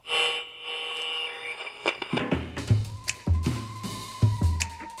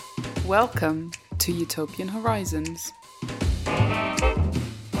Welcome to Utopian Horizons.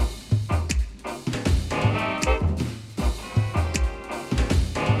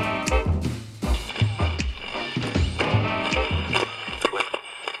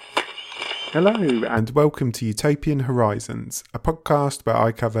 Hello and welcome to Utopian Horizons, a podcast where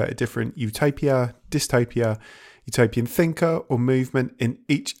I cover a different utopia, dystopia, utopian thinker or movement in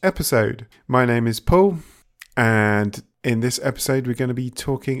each episode. My name is Paul, and in this episode we're going to be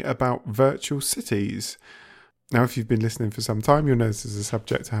talking about virtual cities. Now, if you've been listening for some time, you'll know this is a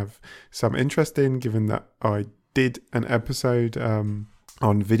subject I have some interest in, given that I did an episode on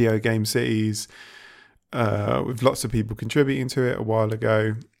video game cities with lots of people contributing to it a while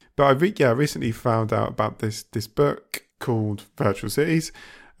ago. But I recently found out about this book called Virtual Cities,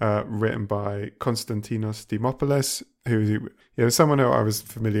 written by Konstantinos Dimopoulos, who is someone who I was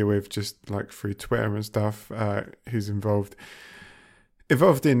familiar with just like through Twitter and stuff, who's involved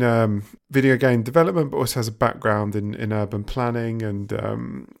in video game development, but also has a background in urban planning and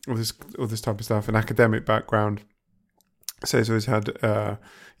all this type of stuff, an academic background. So he's always had an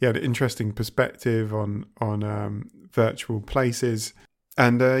interesting perspective on virtual places.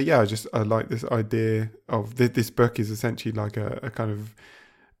 And I like this idea of this book is essentially like a kind of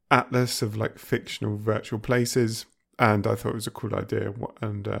atlas of like fictional virtual places, and I thought it was a cool idea,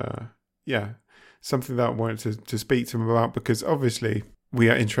 and something that I wanted to speak to him about, because obviously we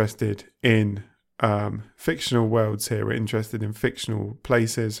are interested in fictional worlds here, we're interested in fictional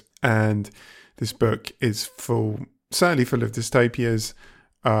places, and this book is certainly full of dystopias.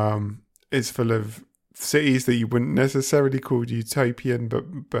 It's full of cities that you wouldn't necessarily call utopian,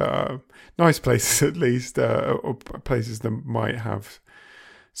 but nice places at least, or places that might have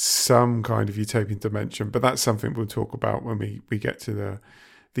some kind of utopian dimension. But that's something we'll talk about when we get to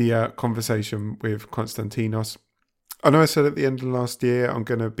the conversation with Konstantinos. I know I said at the end of last year I'm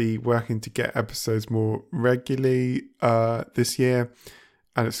going to be working to get episodes more regularly this year,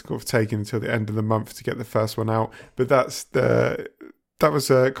 and it's sort of taken until the end of the month to get the first one out. But that was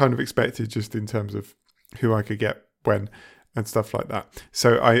kind of expected, just in terms of who I could get when and stuff like that.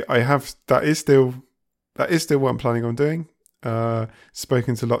 So I have that is still what I'm planning on doing.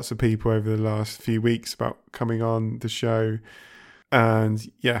 Spoken to lots of people over the last few weeks about coming on the show,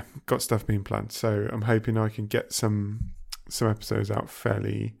 and got stuff being planned. So I'm hoping I can get some episodes out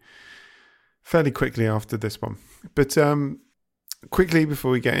fairly quickly after this one. But quickly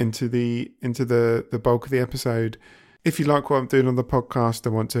before we get into the bulk of the episode, if you like what I'm doing on the podcast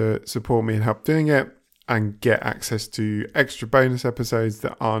and want to support me and help doing it, and get access to extra bonus episodes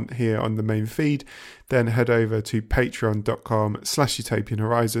that aren't here on the main feed, then head over to patreon.com/Utopian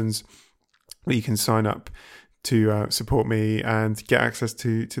Horizons, where you can sign up to support me and get access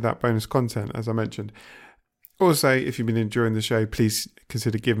to that bonus content, as I mentioned. Also, if you've been enjoying the show, please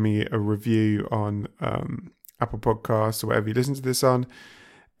consider giving me a review on Apple Podcasts or whatever you listen to this on.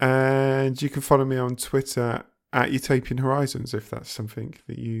 And you can follow me on Twitter at Utopian Horizons if that's something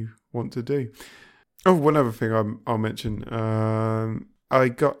that you want to do. Oh, one other thing I'll mention. I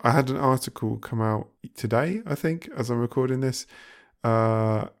had an article come out today, I think, as I'm recording this,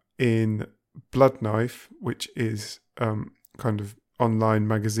 in Blood Knife, which is kind of online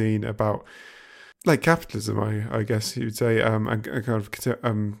magazine about like capitalism, I guess you would say, and kind of culture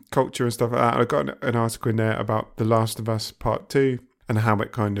and stuff like that. And I got an article in there about The Last of Us Part 2 and how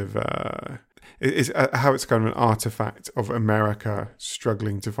it kind of how it's kind of an artifact of America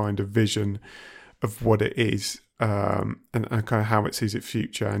struggling to find a vision of what it is, and kind of how it sees its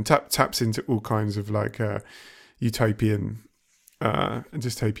future, and taps into all kinds of like utopian and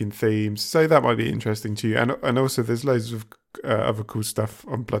dystopian themes. So that might be interesting to you. And also there's loads of other cool stuff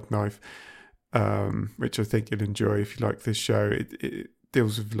on Blood Knife, which I think you'll enjoy if you like this show. It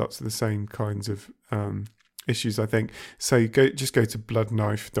deals with lots of the same kinds of issues, I think. So go to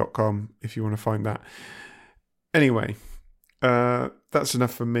bloodknife.com if you want to find that. Anyway, that's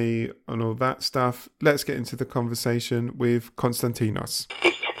enough for me on all that stuff. Let's get into the conversation with Konstantinos.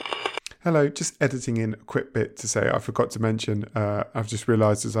 Hello, just editing in a quick bit to say I forgot to mention, I've just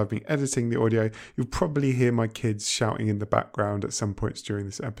realised as I've been editing the audio, you'll probably hear my kids shouting in the background at some points during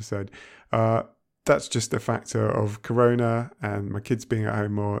this episode. That's just a factor of Corona and my kids being at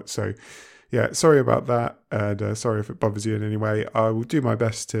home more. So sorry about that, and sorry if it bothers you in any way. I will do my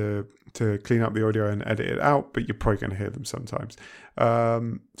best to clean up the audio and edit it out, but you're probably going to hear them sometimes.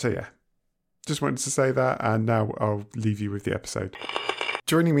 Just wanted to say that, and now I'll leave you with the episode.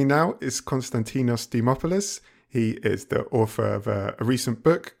 Joining me now is Konstantinos Dimopoulos. He is the author of a recent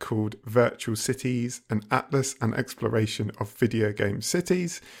book called Virtual Cities, an Atlas and Exploration of Video Game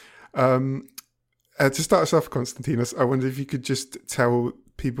Cities. To start us off, Konstantinos, I wonder if you could just tell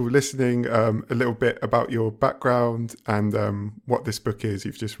people listening a little bit about your background and what this book is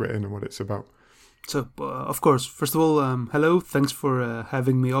you've just written and what it's about? So, of course, first of all, hello, thanks for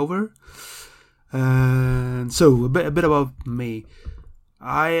having me over. And so, a bit about me.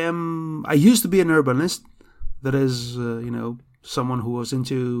 I used to be an urbanist, that is, someone who was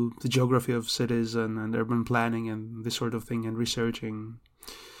into the geography of cities and urban planning and this sort of thing, and researching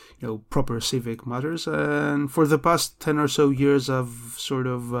proper civic matters. And for the past 10 or so years, I've sort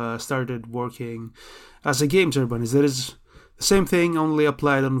of started working as a games urbanist. That is the same thing, only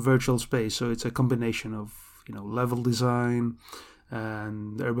applied on virtual space. So it's a combination of, level design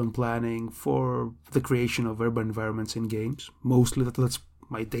and urban planning for the creation of urban environments in games. Mostly that's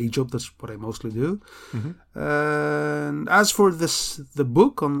my day job. That's what I mostly do. Mm-hmm. And as for the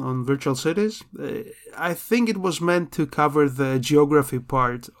book on virtual cities, I think it was meant to cover the geography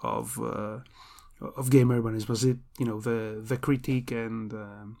part of game urbanism. Was it the critique and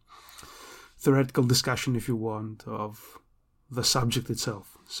theoretical discussion, if you want, of the subject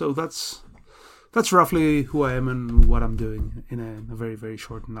itself. So that's roughly who I am and what I'm doing in a very, very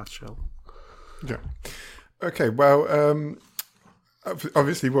short nutshell. Yeah. Okay. Well.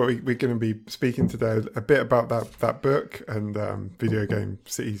 Obviously, what we're going to be speaking today a bit about that book and video game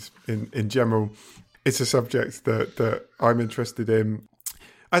cities in general. It's a subject that I'm interested in.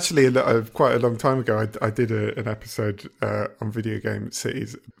 Actually, quite a long time ago, I did an episode on video game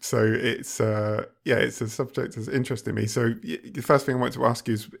cities. So it's a subject that's interesting me. So the first thing I want to ask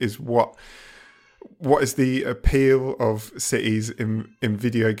you is what is the appeal of cities in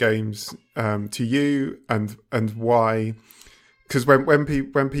video games to you, and why? Because when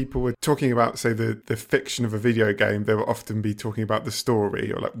people were talking about, say, the fiction of a video game, they will often be talking about the story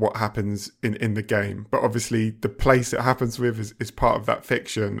or like what happens in the game. But obviously the place it happens with is part of that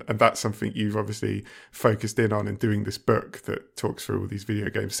fiction. And that's something you've obviously focused in on in doing this book that talks through all these video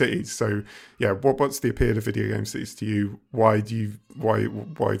game cities. So yeah, what's the appeal of video game cities to you? Why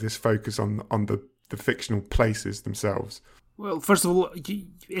this focus on the fictional places themselves? Well, first of all,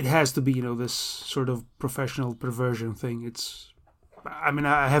 it has to be, this sort of professional perversion thing.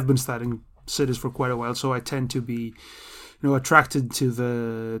 I have been studying cities for quite a while, so I tend to be, attracted to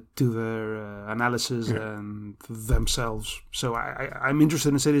their analysis and themselves. So I'm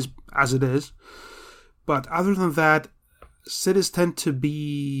interested in cities as it is. But other than that, cities tend to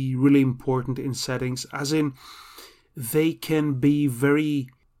be really important in settings, as in they can be very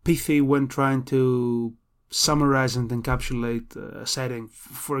pithy when trying to summarize and encapsulate a setting.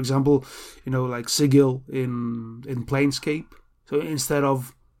 For example, like Sigil in Planescape. So instead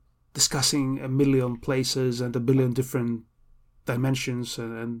of discussing a million places and a billion different dimensions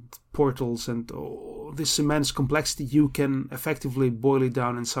and portals and this immense complexity, you can effectively boil it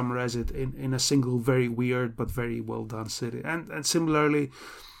down and summarize it in a single very weird but very well done city. And similarly,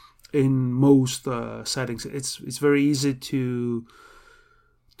 in most settings, it's very easy to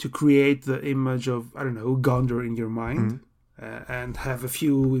create the image of, Gondor in your mind and have a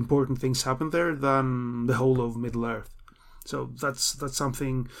few important things happen there than the whole of Middle-earth. So that's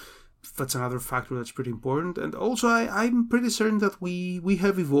another factor that's pretty important. And also I'm pretty certain that we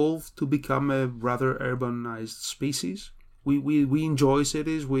have evolved to become a rather urbanized species. We enjoy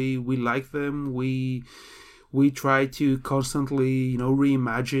cities, we like them, we try to constantly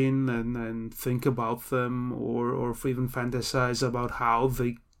reimagine and think about them or even fantasize about how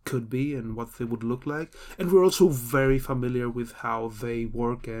they could be and what they would look like. And we're also very familiar with how they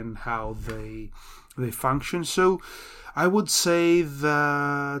work and how they function. So I would say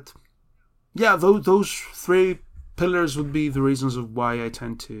that, those three pillars would be the reasons of why I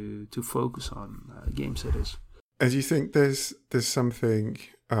tend to focus on game cities. And do you think there's something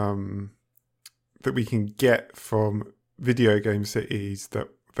that we can get from video game cities that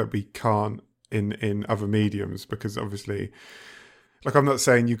we can't in other mediums? Because obviously, like, I'm not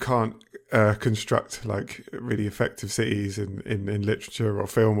saying you can't construct like really effective cities in literature or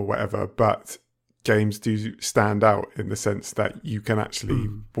film or whatever, but games do stand out in the sense that you can actually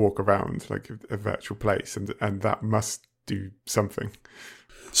walk around like a virtual place, and that must do something.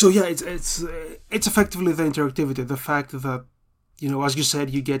 So yeah, it's effectively the interactivity, the fact that as you said,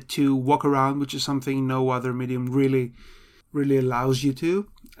 you get to walk around, which is something no other medium really allows you to,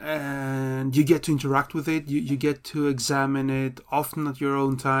 and you get to interact with it. You get to examine it often at your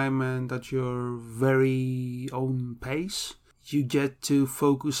own time and at your very own pace. You get to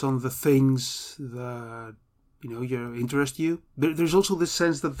focus on the things that interest you. There's also this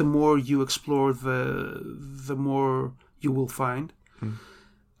sense that the more you explore, the more you will find.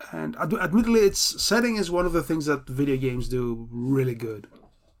 And admittedly, setting is one of the things that video games do really good.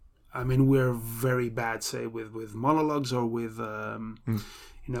 I mean, we're very bad, say, with monologues or with,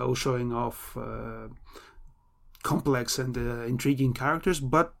 showing off complex and intriguing characters,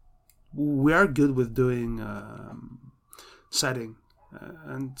 but we are good with doing setting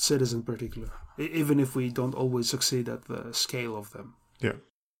and cities in particular, even if we don't always succeed at the scale of them. Yeah,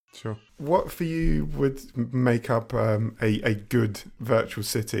 sure. What for you would make up a good virtual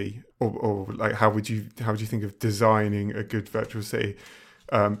city, or like how would you think of designing a good virtual city?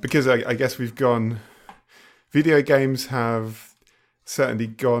 Because I guess video games have certainly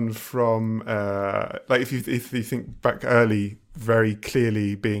gone from like if you think back early, very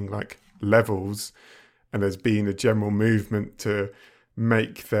clearly being like levels, and there's been a general movement to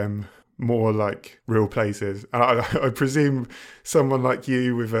make them more like real places. And I presume someone like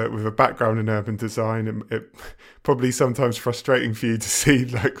you with a background in urban design, it probably sometimes frustrating for you to see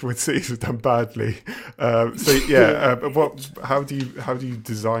like when cities are done badly. But how do you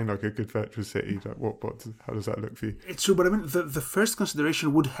design like a good virtual city? Like how does that look for you? It's true, but I mean the first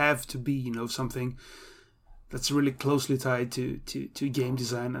consideration would have to be something that's really closely tied to game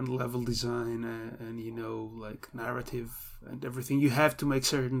design and level design and like narrative and everything. You have to make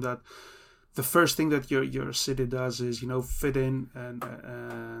certain that the first thing that your city does is fit in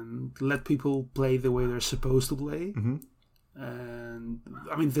and let people play the way they're supposed to play. Mm-hmm. And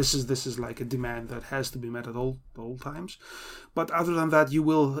I mean this is like a demand that has to be met at all times. But other than that, you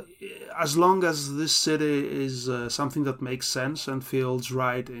will, as long as this city is something that makes sense and feels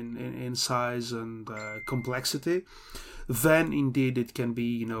right in size and complexity, then indeed it can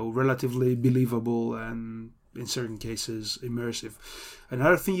be relatively believable and in certain cases immersive.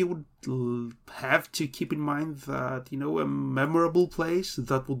 Another thing you would have to keep in mind that a memorable place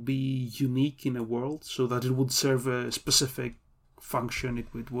that would be unique in a world, so that it would serve a specific function.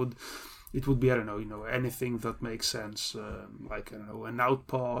 It would be, I don't know, anything that makes sense, like, I don't know, an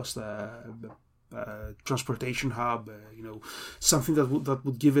outpost, transportation hub, something that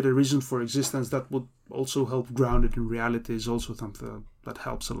would give it a reason for existence, that would also help ground it in reality, is also something that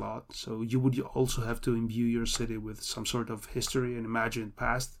helps a lot. So you would also have to imbue your city with some sort of history and imagined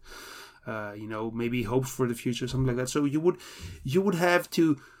past, maybe hopes for the future, something like that. So you would have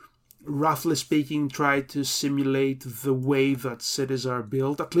to, roughly speaking, try to simulate the way that cities are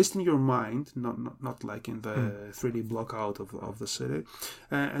built, at least in your mind, not like in the 3D block out of the city,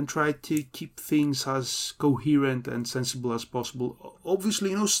 and try to keep things as coherent and sensible as possible.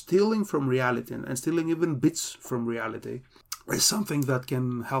 Obviously, stealing from reality and stealing even bits from reality is something that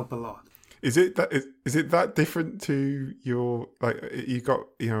can help a lot. Is it that different to your, like, you got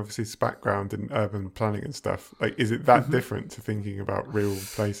obviously this background in urban planning and stuff? Like, is it that different to thinking about real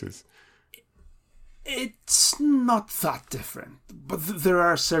places? It's not that different, but there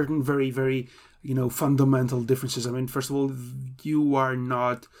are certain very, very, fundamental differences. I mean, first of all, you are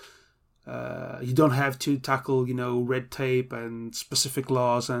not, you don't have to tackle, red tape and specific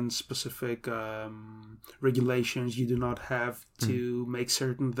laws and specific regulations. You do not have to make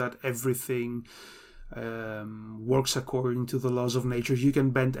certain that everything works according to the laws of nature. You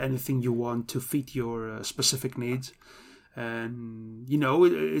can bend anything you want to fit your specific needs. And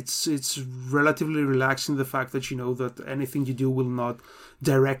it's relatively relaxing, the fact that that anything you do will not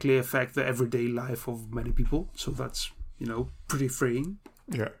directly affect the everyday life of many people, so that's pretty freeing.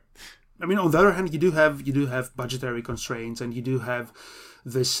 Yeah, I mean, on the other hand, you do have budgetary constraints, and you do have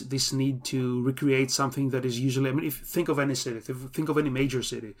this need to recreate something that is usually, I mean, if you think of any city, think of any major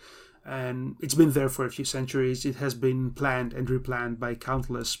city, and it's been there for a few centuries. It has been planned and replanned by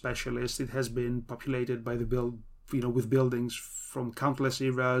countless specialists. It has been populated by with buildings from countless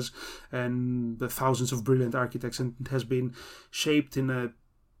eras and the thousands of brilliant architects, and it has been shaped in a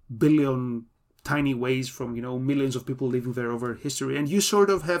billion tiny ways from millions of people living there over history. And you sort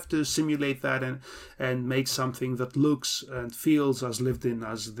of have to simulate that and make something that looks and feels as lived in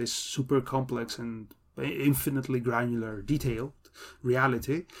as this super complex and infinitely granular, detailed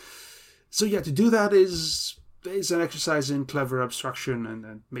reality. So yeah, to do that is an exercise in clever abstraction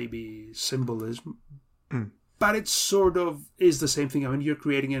and maybe symbolism. But it sort of is the same thing. I mean, you're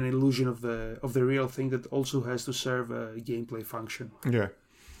creating an illusion of the real thing that also has to serve a gameplay function. Yeah,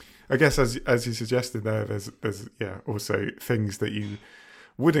 I guess as you suggested there, there's also things that you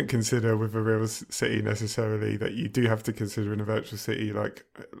wouldn't consider with a real city necessarily that you do have to consider in a virtual city. Like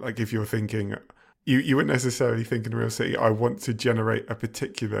if you're thinking, you wouldn't necessarily think in a real city, I want to generate a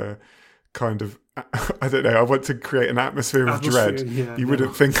particular kind of, I don't know, I want to create an atmosphere of dread. Yeah, you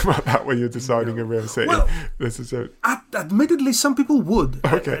wouldn't think about that when you're deciding a real city. Well, necessarily. Admittedly, some people would.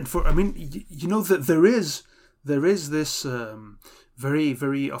 Okay. And that there is this very,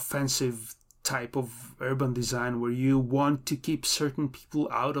 very offensive type of urban design where you want to keep certain people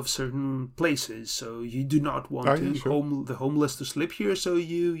out of certain places. So you do not want the homeless to sleep here. So I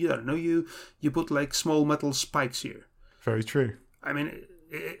don't know, you put like small metal spikes here. Very true. I mean,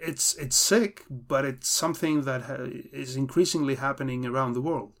 it's sick, but it's something that is increasingly happening around the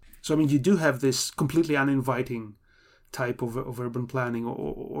world. So I mean, you do have this completely uninviting type of urban planning,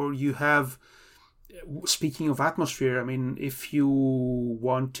 or you have. Speaking of atmosphere, I mean, if you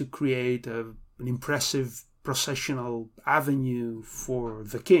want to create an impressive processional avenue for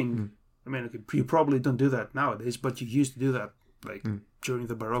the king, I mean, you probably don't do that nowadays, but you used to do that during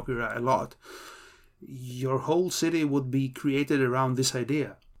the Baroque era a lot. Your whole city would be created around this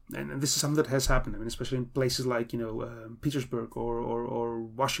idea. And this is something that has happened. I mean, especially in places like, Petersburg or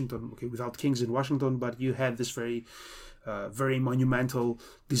Washington, without kings in Washington, but you had this very, very monumental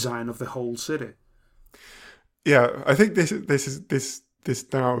design of the whole city. Yeah, I think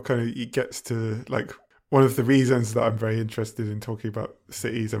this now kind of it gets to like one of the reasons that I'm very interested in talking about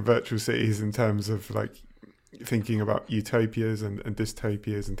cities and virtual cities in terms of like thinking about utopias and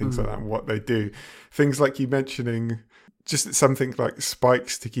dystopias and things like that and what they do. Things like you mentioning just something like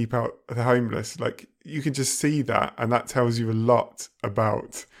spikes to keep out the homeless. Like you can just see that, and that tells you a lot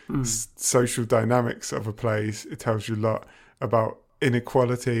about social dynamics of a place. It tells you a lot about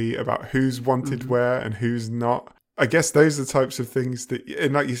inequality, about who's wanted where and who's not. I guess those are the types of things that,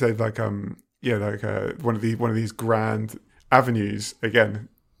 and like you said, like one of these grand avenues. Again,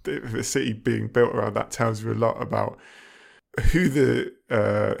 the city being built around that tells you a lot about who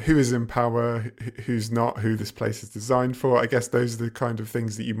is in power, who's not, who this place is designed for. I guess those are the kind of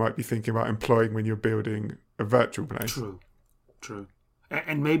things that you might be thinking about employing when you're building a virtual place. True,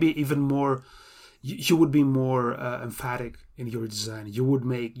 and maybe even more. You would be more emphatic in your design. You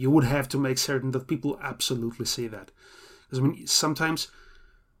would have to make certain that people absolutely see that. Because I mean, sometimes,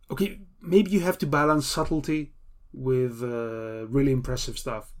 maybe you have to balance subtlety with really impressive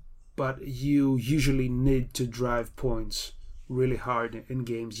stuff, but you usually need to drive points really hard in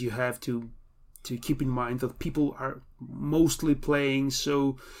games. You have to keep in mind that people are mostly playing,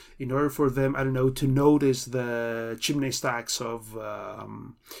 so in order for them, I don't know, to notice the chimney stacks of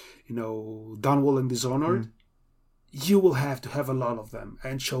Dawnwall and Dishonored, you will have to have a lot of them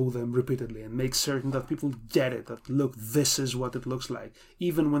and show them repeatedly and make certain that people get it, that look, this is what it looks like,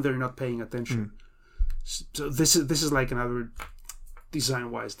 even when they're not paying attention. So this is like another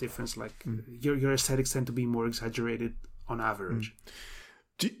design-wise difference. Like your aesthetics tend to be more exaggerated on average.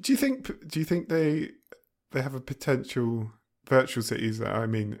 Do you think they have a potential, virtual cities, I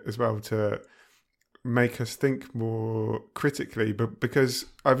mean, as well, to make us think more critically? But because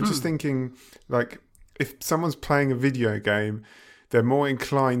I was just thinking, like, if someone's playing a video game, they're more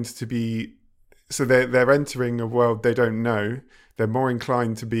inclined to be, so they're entering a world they don't know. They're more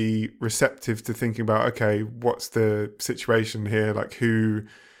inclined to be receptive to thinking about, okay, what's the situation here? Like, who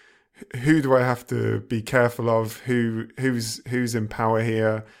do I have to be careful of? Who's in power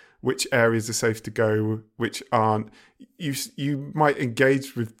here? Which areas are safe to go, which aren't? You might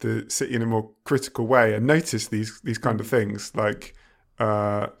engage with the city in a more critical way and notice these kind of things, like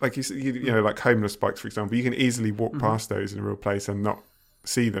like homeless spikes, for example. You can easily walk past those in a real place and not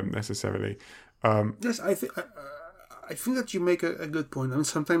see them necessarily. Yes, I think that you make a good point. I mean,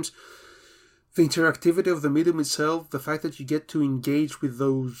 sometimes the interactivity of the medium itself, the fact that you get to engage with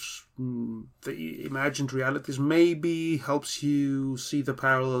those the imagined realities, maybe helps you see the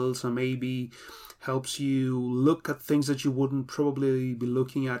parallels and maybe helps you look at things that you wouldn't probably be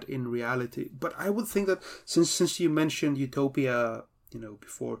looking at in reality. But I would think that since you mentioned Utopia,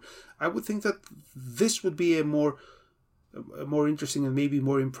 before, I would think that this would be a more interesting and maybe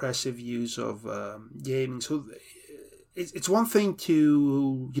more impressive use of gaming. So it's one thing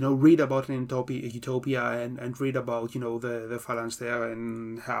to read about an utopia and read about the phalanx there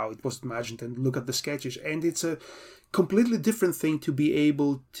and how it was imagined and look at the sketches, and it's a completely different thing to be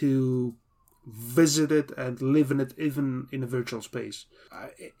able to visit it and live in it, even in a virtual space.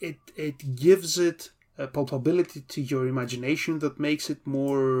 It gives it a palpability to your imagination that makes it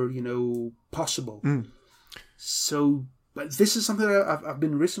more possible. So, but this is something that I've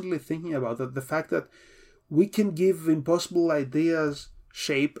been recently thinking about, that the fact that we can give impossible ideas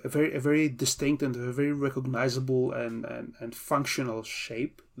shape, a very distinct and a very recognizable and functional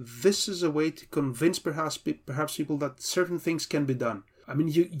shape. This is a way to convince perhaps people that certain things can be done. I mean,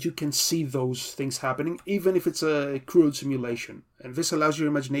 you can see those things happening, even if it's a crude simulation. And this allows your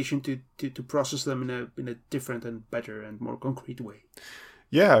imagination to process them in a different and better and more concrete way.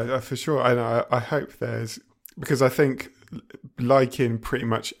 Yeah, for sure. And I hope because I think, like in pretty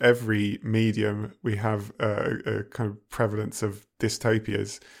much every medium, we have a kind of prevalence of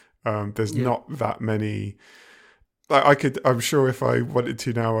dystopias. There's not that many. I'm sure if I wanted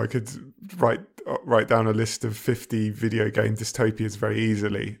to now, I could write down a list of 50 video game dystopias very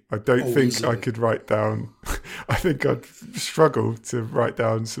easily. I don't think easily. I could write down. I think I'd struggle to write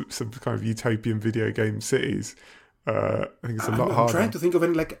down some kind of utopian video game cities. I think it's a lot harder. I'm trying to think of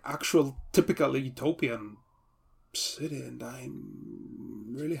any like actual typical utopian city, and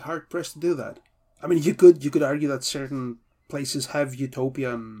I'm really hard pressed to do that. I mean, you could argue that certain places have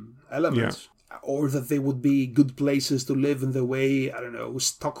utopian elements. Yeah. Or that they would be good places to live in the way, I don't know,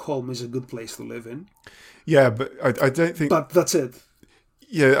 Stockholm is a good place to live in. Yeah, but I don't think... But that's it.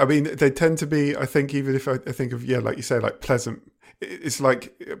 Yeah, I mean, they tend to be, I think, even if I think of, like you say, like pleasant... It's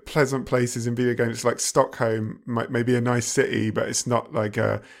like pleasant places in video games. It's like Stockholm may be a nice city, but it's not like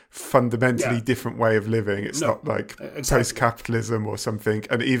a fundamentally different way of living. It's not like post-capitalism or something.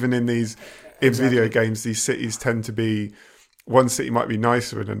 And even in video games, these cities tend to be... One city might be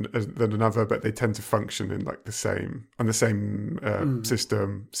nicer than another, but they tend to function in like the same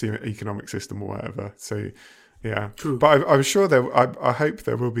system, economic system or whatever. So, yeah. True. But I'm sure I hope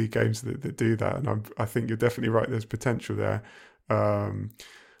there will be games that do that, and I think you're definitely right. There's potential there. I've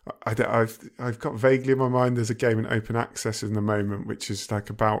got vaguely in my mind there's a game in open access in the moment, which is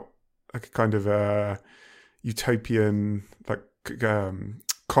like about like a kind of a utopian like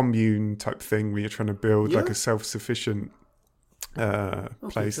commune type thing where you're trying to build like a self-sufficient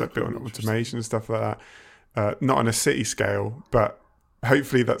place like built on automation and stuff like that. Not on a city scale, but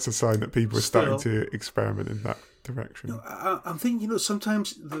hopefully that's a sign that people are starting to experiment in that direction. I'm thinking,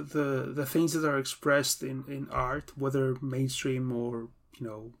 sometimes the things that are expressed in art, whether mainstream or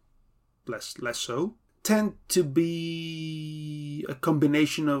less so, tend to be a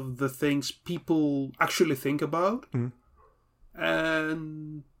combination of the things people actually think about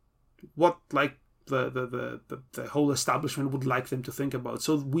and what like the whole establishment would like them to think about.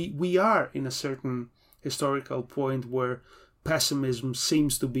 So we are in a certain historical point where pessimism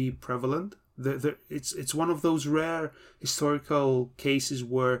seems to be prevalent. It's one of those rare historical cases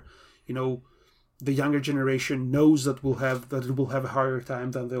where the younger generation knows that it will have a harder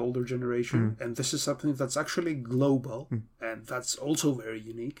time than the older generation, and this is something that's actually global, and that's also very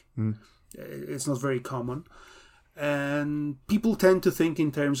unique. It's not very common. And people tend to think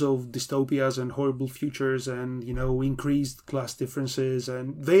in terms of dystopias and horrible futures and, increased class differences.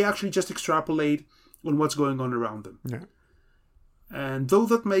 And they actually just extrapolate on what's going on around them. Yeah. And though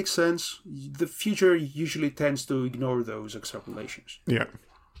that makes sense, the future usually tends to ignore those extrapolations. Yeah.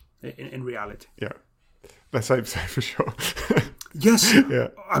 In reality. Yeah. Let's hope so for sure. Yes. Yeah.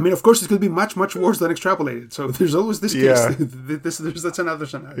 I mean, of course, it could be much, much worse than extrapolated. So there's always this case. Yeah. That's another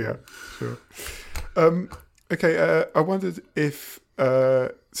scenario. Yeah, sure. Okay, I wondered if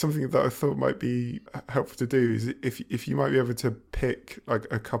something that I thought might be helpful to do is if you might be able to pick like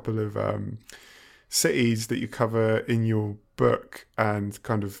a couple of cities that you cover in your book and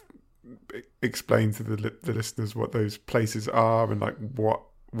kind of explain to the listeners what those places are and like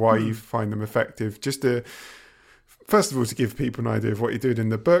why you find them effective. Just to first of all to give people an idea of what you're doing in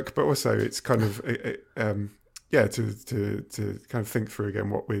the book, but also it's kind of to kind of think through again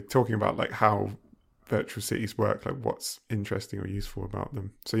what we're talking about, like how virtual cities work, like what's interesting or useful about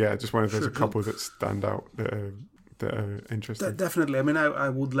them. So yeah, just wonder if there's a couple that stand out that are interesting. Definitely. I mean, I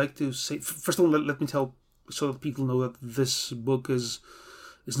would like to say, first of all, let me tell so that people know that this book is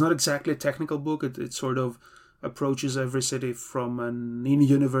not exactly a technical book. It sort of approaches every city from an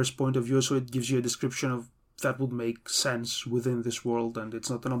in-universe point of view, so it gives you a description of that would make sense within this world, and it's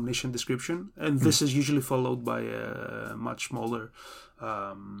not an omniscient description. And this is usually followed by a much smaller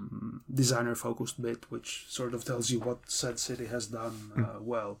designer-focused bit, which sort of tells you what said city has done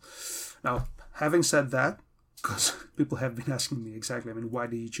well. Now, having said that, because people have been asking me exactly, I mean, why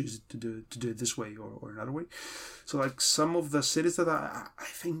do you choose to do it this way or another way? So, like, some of the cities that I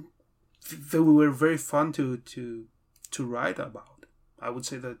think they were very fun to write about. I would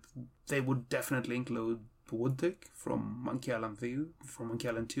say that they would definitely include Woodtick from Monkey Island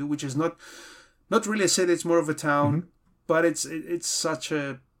 2, which is not really a city, it's more of a town, but it's such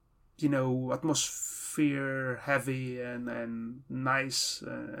a atmosphere heavy and nice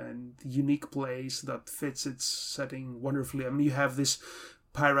and unique place that fits its setting wonderfully. I mean, you have this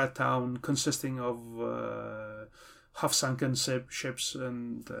pirate town consisting of half-sunken ships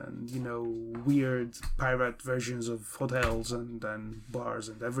and weird pirate versions of hotels and bars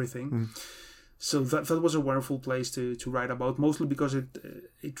and everything. So that was a wonderful place to write about, mostly because it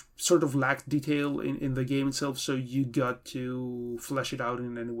sort of lacked detail in the game itself, so you got to flesh it out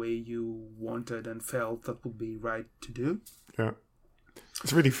in any way you wanted and felt that would be right to do. Yeah.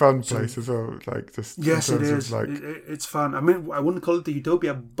 It's a really fun place as well. Like just Yes, in it terms is. of like It's fun. I mean, I wouldn't call it the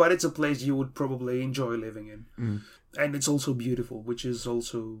utopia, but it's a place you would probably enjoy living in. And it's also beautiful, which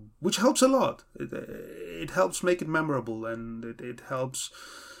helps a lot. It helps make it memorable, and it helps,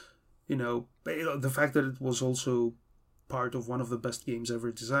 the fact that it was also part of one of the best games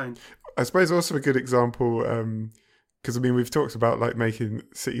ever designed. I suppose also a good example, because I mean we've talked about like making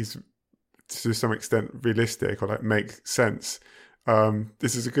cities to some extent realistic or like make sense.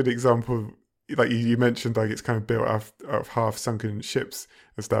 This is a good example. Like you mentioned, like it's kind of built out of half sunken ships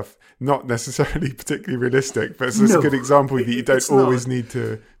and stuff. Not necessarily particularly realistic, but it's just a good example that you don't always need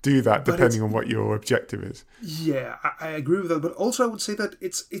to do that depending on what your objective is. Yeah, I agree with that. But also I would say that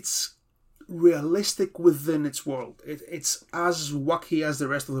it's realistic within its world. It's as wacky as the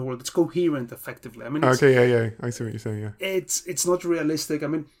rest of the world. It's coherent, effectively. I mean, yeah. I see what you're saying. Yeah, it's not realistic. I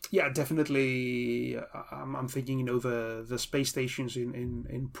mean, yeah, definitely. I'm thinking, the space stations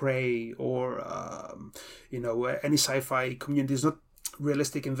in Prey or any sci-fi community is not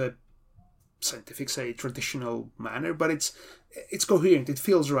realistic in the scientific, say, traditional manner, but it's coherent. It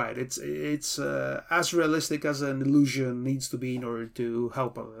feels right. It's as realistic as an illusion needs to be in order to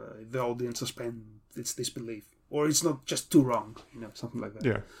help the audience suspend its disbelief, or it's not just too wrong, something like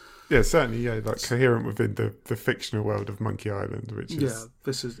that. Yeah, certainly. Yeah, like coherent within the fictional world of Monkey Island, which is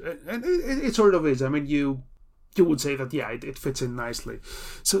this is, and it sort of is. I mean, you would say that it fits in nicely.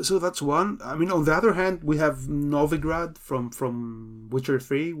 So that's one. I mean, on the other hand, we have Novigrad from Witcher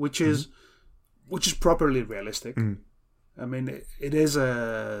 3, which is properly realistic. I mean, it is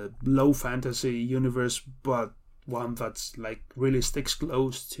a low fantasy universe, but one that's like really sticks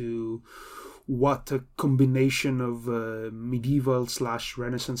close to what a combination of medieval /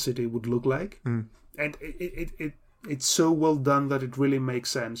 Renaissance city would look like. And it's so well done that it really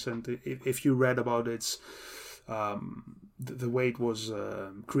makes sense. And if you read about its the way it was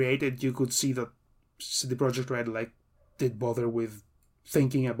created, you could see that CD Projekt Red did bother with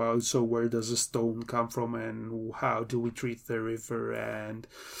thinking about, so where does the stone come from and how do we treat the river, and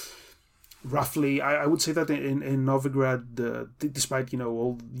roughly I would say that in Novigrad, despite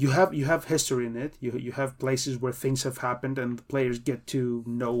all you have history in it, you have places where things have happened and the players get to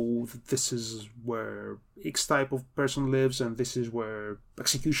know that this is where X type of person lives and this is where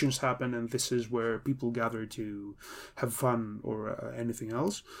executions happen and this is where people gather to have fun or anything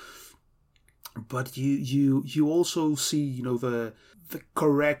else. But you also see the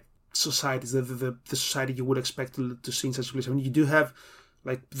correct societies, the society you would expect to see in such a place. I mean, you do have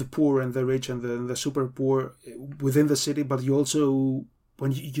like the poor and the rich and the super poor within the city, but you also,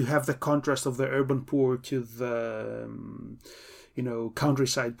 when you have the contrast of the urban poor to the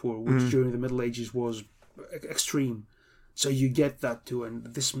countryside poor, which during the Middle Ages was extreme. So you get that too, and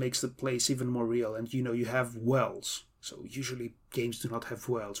this makes the place even more real. And you have wells. So usually games do not have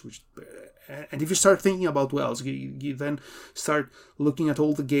wells, and if you start thinking about wells, you then start looking at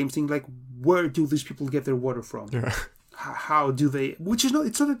all the games, thinking like, where do these people get their water from? Yeah. How do they?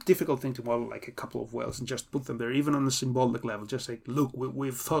 It's not a difficult thing to model like a couple of wells and just put them there, even on a symbolic level. Just like, look,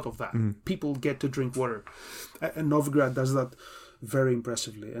 we've thought of that. People get to drink water, and Novigrad does that very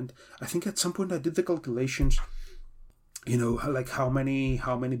impressively. And I think at some point I did the calculations. Like how many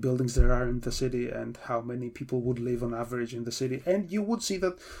buildings there are in the city and how many people would live on average in the city, and you would see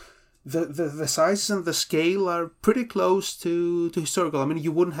that the sizes and the scale are pretty close to historical. I mean,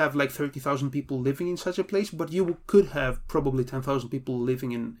 you wouldn't have like 30,000 people living in such a place, but you could have probably 10,000 people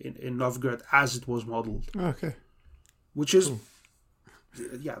living in Novgorod as it was modeled. Okay. Which is,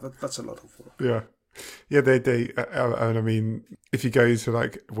 that's a lot of work. Yeah. Yeah, they and I mean, if you go to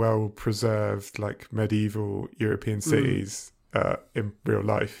like well-preserved like medieval European cities in real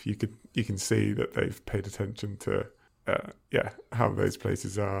life, you can see that they've paid attention to how those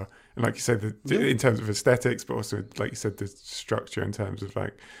places are, and like you said, in terms of aesthetics, but also like you said, the structure in terms of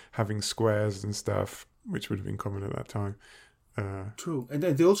like having squares and stuff, which would have been common at that time. True, and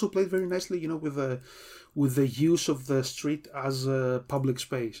they also played very nicely, with the use of the street as a public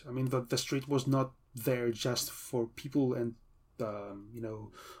space. I mean, the street was not there just for people and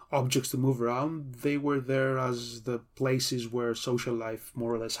objects to move around. They were there as the places where social life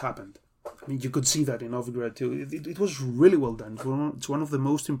more or less happened. I mean, you could see that in Novigrad too. It was really well done. It's one of the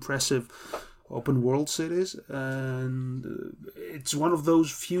most impressive open world cities, and it's one of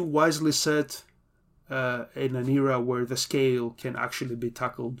those few wisely set in an era where the scale can actually be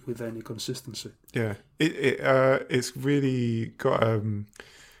tackled with any consistency. Yeah, it's really got a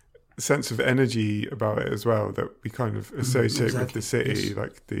sense of energy about it as well that we kind of associate with the city, yes.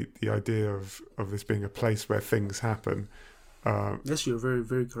 Like the idea of this being a place where things happen. Yes, you're very,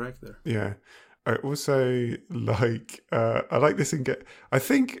 very correct there. Yeah. I also like I like this in get. I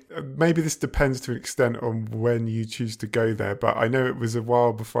think maybe this depends to an extent on when you choose to go there, but I know it was a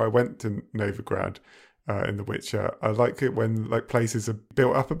while before I went to Novigrad in The Witcher. I like it when like places are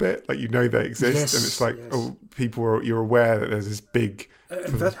built up a bit, like you know they exist, Yes, and it's like yes. oh, you're aware that there's this big.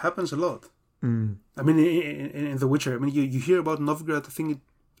 And that happens a lot. Mm, I mean, in The Witcher, I mean, you hear about Novigrad. I think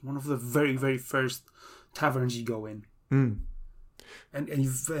it's one of the very, very first taverns you go in, and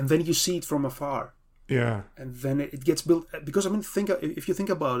then you see it from afar, yeah, and then it gets built. Because I mean, if you think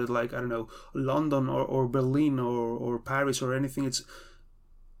about it, like I don't know, London or Berlin or Paris or anything,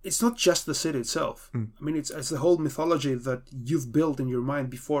 it's not just the city itself. I mean, it's the whole mythology that you've built in your mind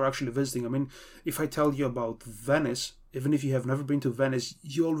before actually visiting. I mean, if I tell you about Venice, even if you have never been to Venice,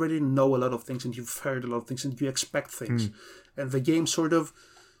 you already know a lot of things and you've heard a lot of things and you expect things. And the game sort of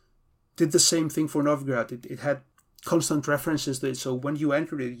did the same thing for Novgorod. It had constant references to it. So when you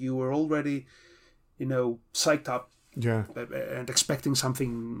entered it, you were already, psyched up yeah. and expecting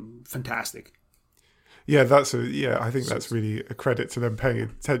something fantastic. Yeah, I think that's really a credit to them paying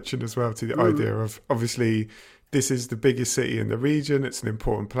attention as well to the idea of obviously this is the biggest city in the region. It's an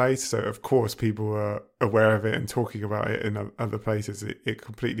important place. So, of course, people are aware of it and talking about it in other places. It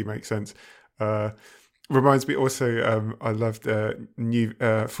completely makes sense. Reminds me also, I loved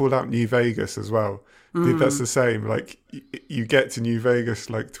Fallout New Vegas as well. That's the same. Like, you get to New Vegas,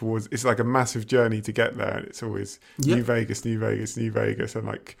 like, it's like a massive journey to get there. And it's always New Vegas, New Vegas, New Vegas. And,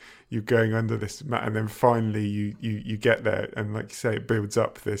 like, you're going under this map. And then finally you get there. And, like you say, it builds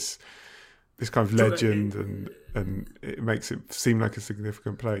up this kind of legend and it makes it seem like a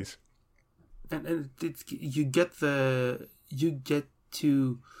significant place. And you get to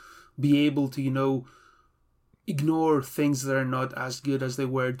be able to, ignore things that are not as good as they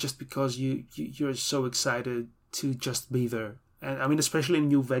were just because you're so excited to just be there. And I mean, especially in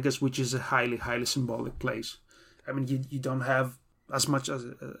New Vegas, which is a highly, highly symbolic place. I mean, you don't have as much as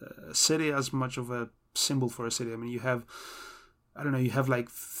a city, as much of a symbol for a city. I mean, you have like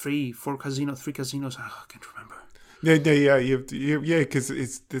three casinos. I can't remember. Yeah, because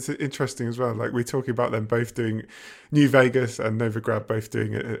it's interesting as well. Like we're talking about them both doing New Vegas and Novigrad both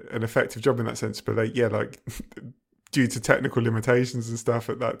doing an effective job in that sense. But like due to technical limitations and stuff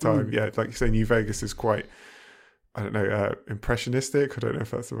at that time, like you say, New Vegas is quite, I don't know, impressionistic. I don't know if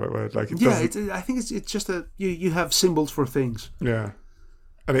that's the right word. Like I think it's just you have symbols for things. Yeah,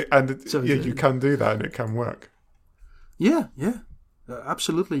 you can do that and it can work. Yeah,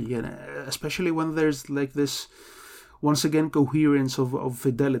 absolutely. Yeah, especially when there's like this. Once again, coherence of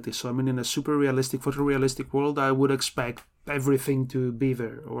fidelity. So, I mean, in a super realistic, photorealistic world, I would expect everything to be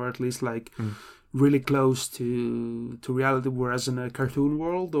there, or at least like really close to reality. Whereas in a cartoon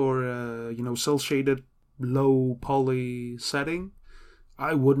world or cel shaded, low poly setting,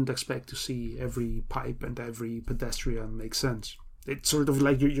 I wouldn't expect to see every pipe and every pedestrian make sense. It's sort of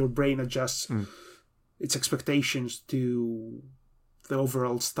like your brain adjusts its expectations to the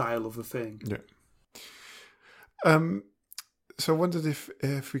overall style of the thing. Yeah. So I wondered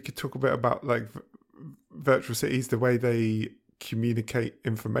if we could talk a bit about like virtual cities, the way they communicate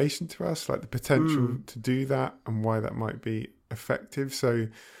information to us, like the potential to do that and why that might be effective. So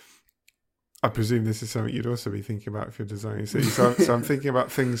I presume this is something you'd also be thinking about if you're designing cities. So I'm thinking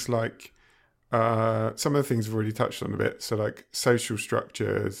about things like some of the things we've already touched on a bit. So like social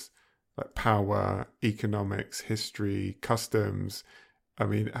structures, like power, economics, history, customs. I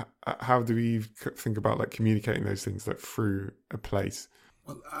mean, how do we think about like communicating those things like through a place?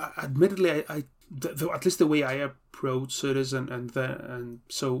 Well, admittedly, at least the way I approach cities and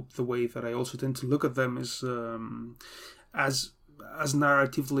so the way that I also tend to look at them is as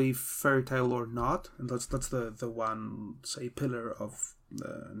narratively fertile or not, and that's the one, say, pillar of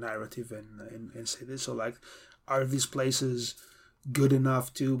narrative in cities. So like, are these places good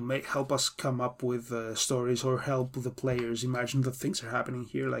enough to help us come up with stories or help the players imagine that things are happening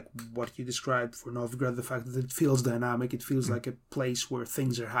here, like what you described for Novigrad, the fact that it feels dynamic, it feels like a place where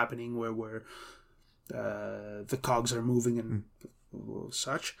things are happening, where the cogs are moving and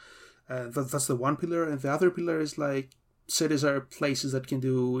such. That's the one pillar. And the other pillar is like, cities are places that can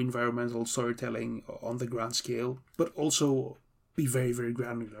do environmental storytelling on the grand scale, but also be very, very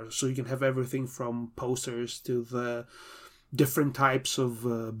granular. So you can have everything from posters to the different types of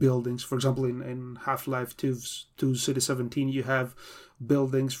buildings. For example, in Half-Life 2 City 17, you have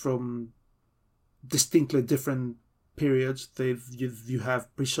buildings from distinctly different periods. You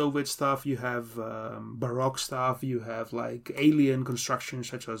have pre-Soviet stuff, you have Baroque stuff, you have like alien construction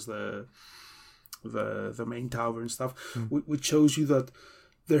such as the main tower and stuff, which shows you that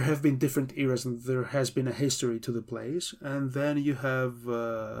there have been different eras and there has been a history to the place. And then you have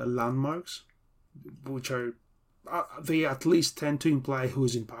landmarks. which are they at least tend to imply who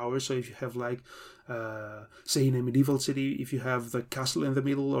is in power. So if you have like, say in a medieval city, if you have the castle in the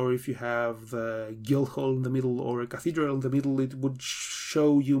middle, or if you have the guild hall in the middle, or a cathedral in the middle, it would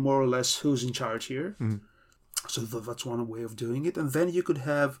show you more or less who's in charge here. So that's one way of doing it. And then you could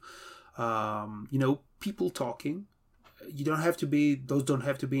have, people talking. Those don't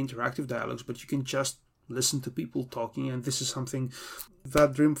have to be interactive dialogues, but you can just listen to people talking. And this is something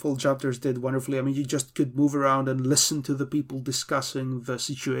that Dreamfall chapters did wonderfully. I mean, you just could move around and listen to the people discussing the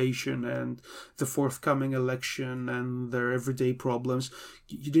situation and the forthcoming election and their everyday problems.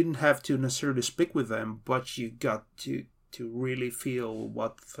 You didn't have to necessarily speak with them, but you got to really feel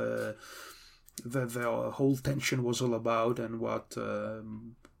what the whole tension was all about and what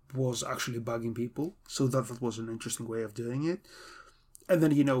was actually bugging people. So that was an interesting way of doing it. And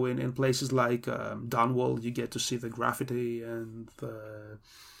then, in places like Dunwall, you get to see the graffiti and the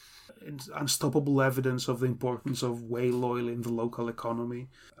unstoppable evidence of the importance of whale oil in the local economy.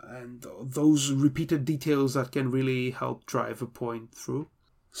 And those repeated details that can really help drive a point through.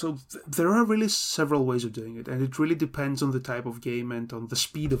 So there are really several ways of doing it. And it really depends on the type of game and on the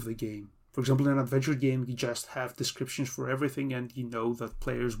speed of the game. For example, in an adventure game, you just have descriptions for everything and you know that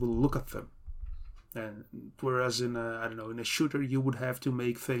players will look at them. And whereas in a shooter, you would have to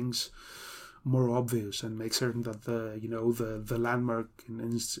make things more obvious and make certain that the landmark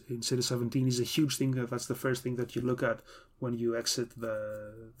in City 17 is a huge thing. That's the first thing that you look at when you exit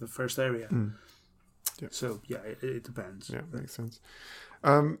the first area. Yeah. So it depends. Yeah, makes sense.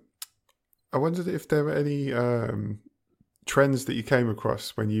 I wondered if there were any trends that you came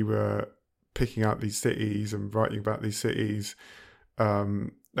across when you were picking out these cities and writing about these cities.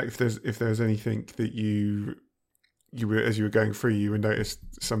 Like if there's anything that you were, as you were going through, you would notice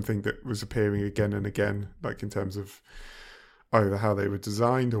something that was appearing again and again, like in terms of either how they were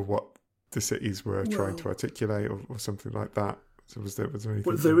designed or what the cities were trying to articulate or something like that. So was there anything?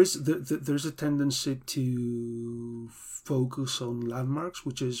 Well, there's a tendency to focus on landmarks,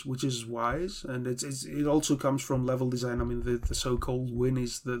 which is wise, and it also comes from level design. I mean, the so-called win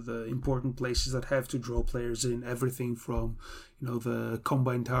is the important places that have to draw players in. Everything from the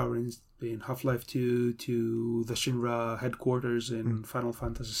Combine Tower in Half-Life 2 to the Shinra headquarters in Final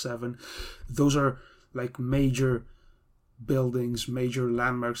Fantasy VII. Those are like major buildings, major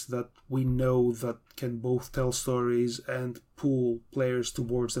landmarks that we know that can both tell stories and pull players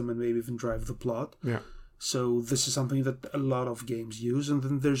towards them and maybe even drive the plot. Yeah. So this is something that a lot of games use. And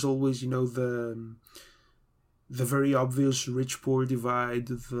then there's always, the very obvious rich-poor divide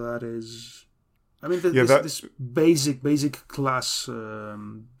that is... I mean, this basic class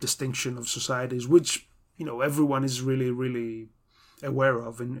distinction of societies, which, everyone is really, really aware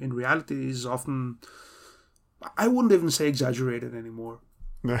of. In reality, is often... I wouldn't even say exaggerated anymore.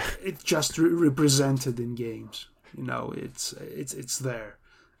 No. It's just represented in games. It's there,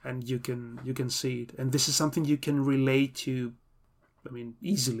 and you can see it. And this is something you can relate to. I mean,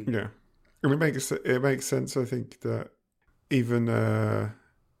 easily. Yeah, and it makes sense. I think that even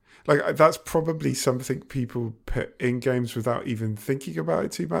that's probably something people put in games without even thinking about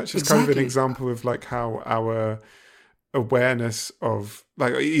it too much. It's kind of an example of like how our awareness of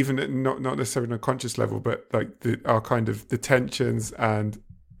like even not necessarily on a conscious level, but like our kind of the tensions and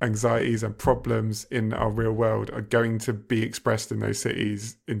anxieties and problems in our real world are going to be expressed in those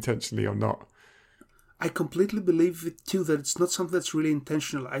cities, intentionally or not. I completely believe it too, that it's not something that's really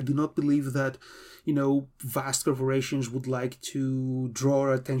intentional. I do not believe that vast corporations would like to draw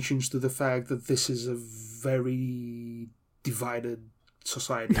our attentions to the fact that this is a very divided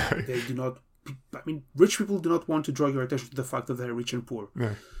society. No. They do not. I mean, rich people do not want to draw your attention to the fact that they're rich and poor.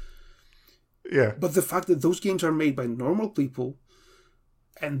 No. Yeah. But the fact that those games are made by normal people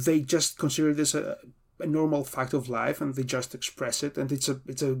and they just consider this a normal fact of life and they just express it, and it's a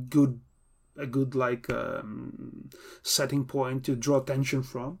good setting point to draw attention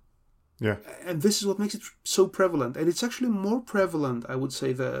from. Yeah. And this is what makes it so prevalent. And it's actually more prevalent, I would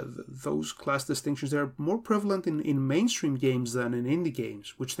say, those class distinctions, they're more prevalent in mainstream games than in indie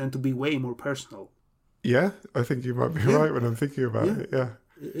games, which tend to be way more personal. Yeah, I think you might be right when I'm thinking about it, yeah.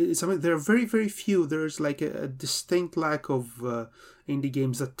 There are very, very few. There's like a distinct lack of indie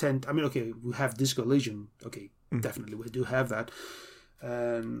games that tend... I mean, okay, we have Disco Elysium. Okay, definitely, we do have that.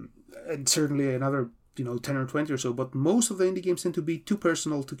 And certainly another... 10 or 20 or so, but most of the indie games tend to be too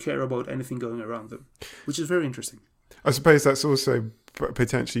personal to care about anything going around them, which is very interesting. I suppose that's also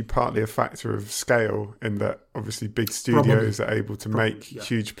potentially partly a factor of scale, in that obviously big studios are able to make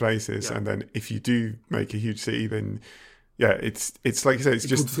huge places, and then if you do make a huge city, then it's like you say, it's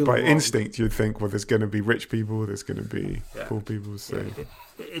just by instinct you'd think, well, there's going to be rich people, there's going to be poor people, so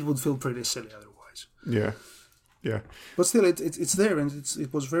it would feel pretty silly otherwise. otherwise. Yeah. But still, it's there, and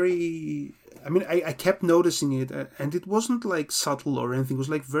it was very. I mean, I kept noticing it, and it wasn't like subtle or anything. It was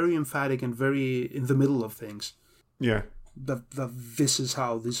like very emphatic and very in the middle of things. Yeah. That this is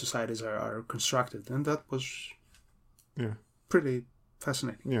how these societies are constructed, and that was pretty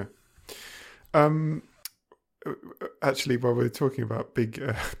fascinating. Yeah. Actually, while we're talking about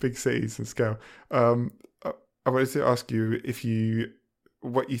big cities and scale, I wanted to ask you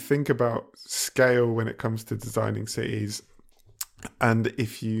what you think about scale when it comes to designing cities, and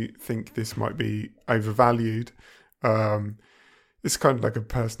if you think this might be overvalued. It's kind of like a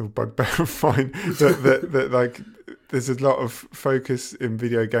personal bugbear of mine that like there's a lot of focus in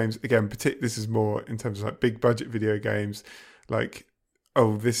video games. Again, this is more in terms of like big budget video games, like,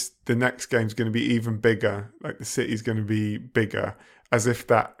 oh, the next game's going to be even bigger, like the city's going to be bigger, as if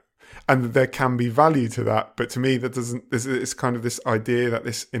that, and there can be value to that, but to me that doesn't. It's kind of this idea that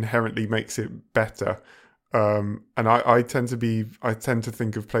this inherently makes it better, and I tend to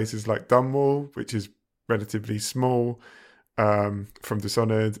think of places like Dunwall, which is relatively small, from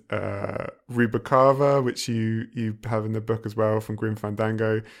Dishonored, Rubacava, which you have in the book as well, from Grim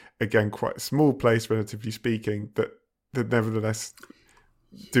Fandango. Again, quite a small place, relatively speaking, that nevertheless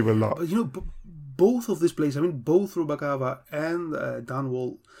do a lot. But both of these places, I mean, both Rubacava and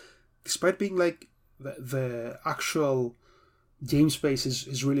Dunwall, despite being like the actual game space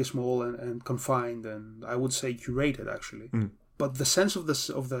is really small and confined, and I would say curated actually. But the sense of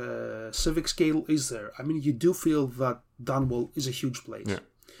the civic scale is there. I mean, you do feel that Dunwall is a huge place. Yeah.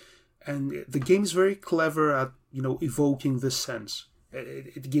 And the game is very clever at, evoking this sense.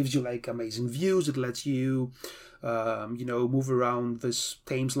 It gives you like amazing views. It lets you, move around this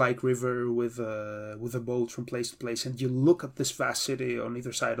Thames-like river with a boat from place to place, and you look at this vast city on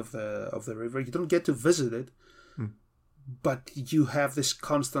either side of the river. You don't get to visit it, but you have this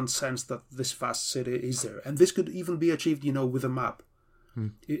constant sense that this vast city is there, and this could even be achieved, with a map.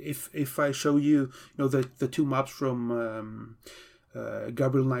 If I show you, the two maps from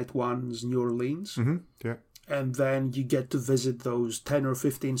Gabriel Knight 1's New Orleans, and then you get to visit those 10 or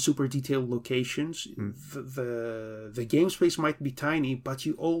 15 super detailed locations. The game space might be tiny, but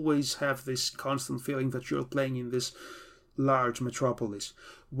you always have this constant feeling that you're playing in this large metropolis.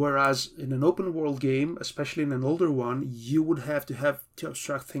 Whereas in an open world game, especially in an older one, you would have to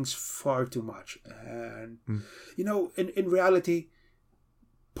abstract things far too much. And, in reality,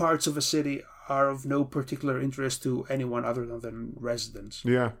 parts of a city are of no particular interest to anyone other than residents.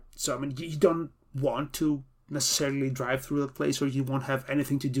 Yeah. So, I mean, you don't want to necessarily drive through that place, or you won't have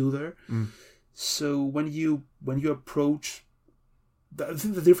anything to do there. So when you approach, I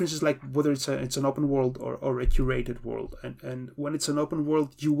think the difference is like whether it's an open world or a curated world, and when it's an open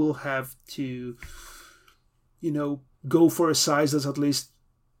world, you will have to, go for a size that's at least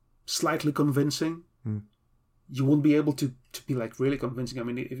slightly convincing. You won't be able to be like really convincing. I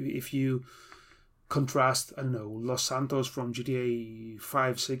mean, if you contrast, I don't know, Los Santos from GTA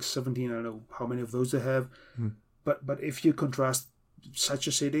 5, 6, 17, I don't know how many of those they have, but if you contrast such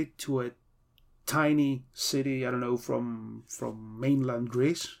a city to a tiny city, I don't know, from mainland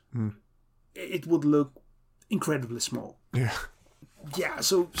Greece, it would look incredibly small. Yeah.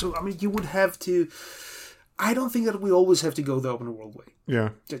 So I mean, you would have to. I don't think that we always have to go the open world way. Yeah.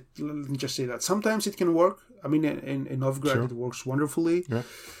 Let me just say that sometimes it can work. I mean, in Novgorod it works wonderfully. Yeah.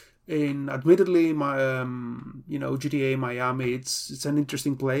 Admittedly, my GTA Miami, it's an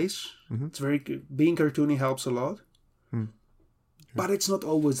interesting place. It's very being cartoony helps a lot. But it's not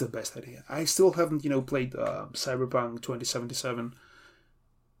always the best idea. I still haven't, played Cyberpunk 2077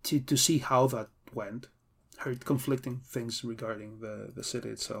 to see how that went. Heard conflicting things regarding the city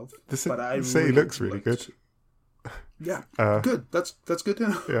itself. The city looks really good. Yeah, good. That's good to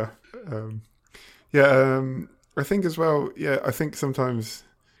know. Yeah. I think as well. Yeah, I think sometimes.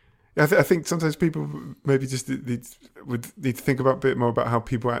 I think sometimes people maybe just would need to think about a bit more about how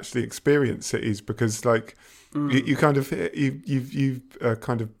people actually experience cities, because like you kind of you've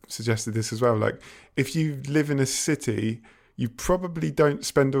kind of suggested this as well. Like if you live in a city, you probably don't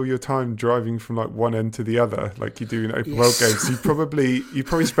spend all your time driving from like one end to the other like you do in open world games. So you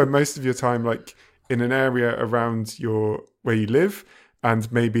probably spend most of your time like in an area around where you live,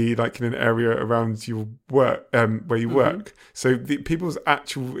 and maybe like in an area around your work, where you work. So people's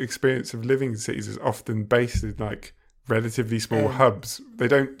actual experience of living in cities is often based in like relatively small hubs. They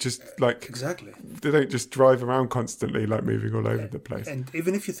don't just like they don't just drive around constantly, like moving all over the place. And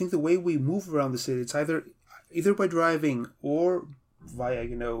even if you think the way we move around the city, it's either by driving or via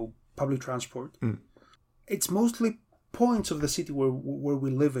public transport. It's mostly points of the city where we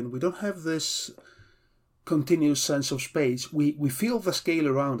live in. We don't have this continuous sense of space. We feel the scale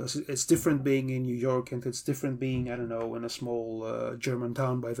around us. It's different being in New York, and it's different being, I don't know, in a small German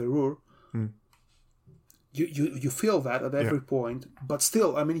town by the Ruhr. You feel that at every point, but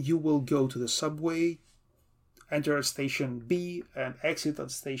still, I mean, you will go to the subway, enter at station B, and exit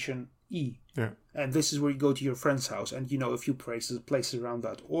at station E. Yeah. And this is where you go to your friend's house, and a few places around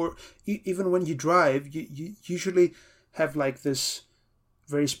that. Or even when you drive, you usually have like this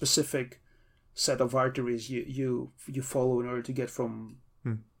very specific set of arteries you follow in order to get from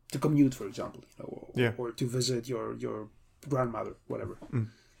to commute, for example, or to visit your grandmother, whatever.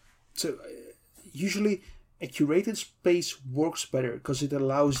 So usually a curated space works better because it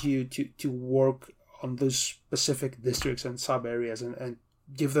allows you to work on those specific districts and sub areas and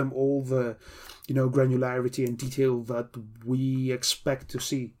give them all the granularity and detail that we expect to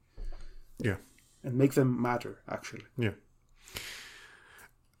see. Yeah. And make them matter, actually. Yeah.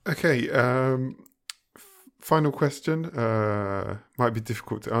 Okay. Final question. Might be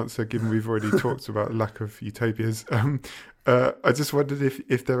difficult to answer given we've already talked about lack of utopias. I just wondered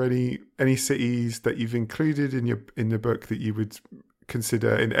if there are any cities that you've included in the book that you would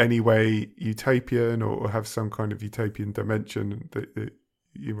consider in any way utopian or have some kind of utopian dimension that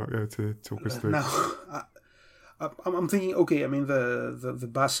you might be able to talk us through. Now, I'm thinking, okay, I mean the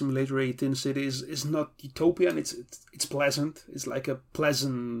Bus Simulator 18 city is not utopian. It's pleasant. It's like a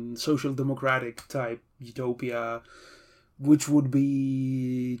pleasant social democratic type utopia, which would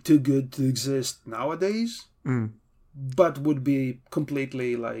be too good to exist nowadays, but would be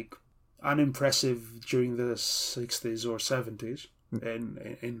completely like unimpressive during the 60s or 70s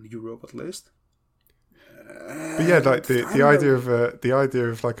in Europe at least. But yeah, like the idea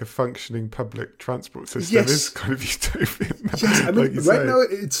of like a functioning public transport system is kind of utopian. Yes, I mean, right now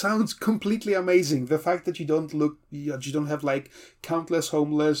it sounds completely amazing. The fact that you don't have like countless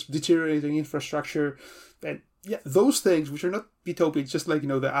homeless, deteriorating infrastructure, and those things which are not utopian, just like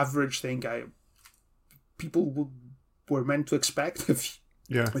the average thing people were meant to expect a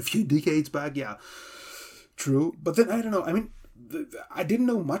few decades back. Yeah, true. But then I don't know. I mean, I didn't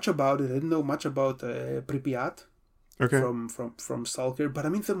know much about it. I didn't know much about Pripyat from Stalker. But I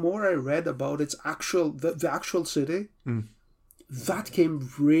mean, the more I read about its the actual city, that came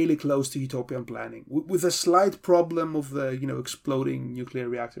really close to utopian planning, with a slight problem of the exploding nuclear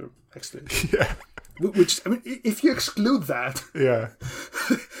reactor accident. Yeah. Which, I mean, if you exclude that,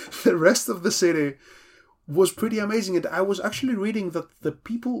 the rest of the city was pretty amazing. And I was actually reading that the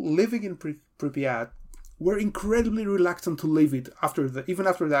people living in Pripyat were incredibly reluctant to leave it even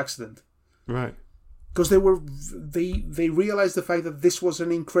after the accident. Right. Because they realized the fact that this was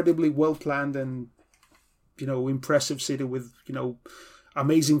an incredibly well planned and impressive city with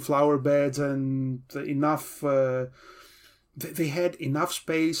amazing flower beds and enough. They had enough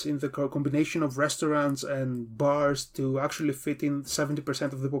space in the combination of restaurants and bars to actually fit in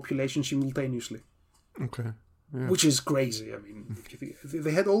 70% of the population simultaneously. Okay. Yeah. Which is crazy. I mean,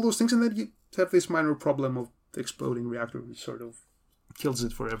 they had all those things, and then you have this minor problem of the exploding reactor, which sort of kills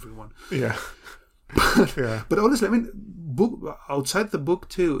it for everyone. Yeah. But honestly, I mean, outside the book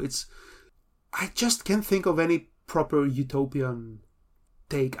too, I just can't think of any proper utopian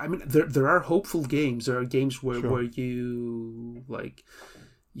take. I mean, there are hopeful games. There are games where you like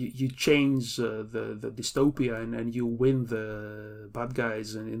you change the dystopia and you win the bad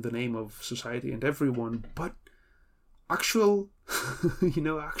guys in the name of society and everyone. But an actual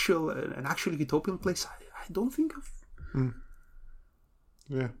utopian place, I don't think of.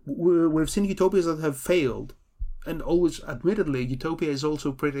 Yeah, we've seen utopias that have failed, and always, admittedly, utopia is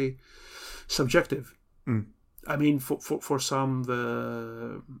also pretty subjective. I mean, for some,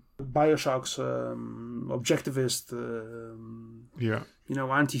 the Bioshock's objectivist,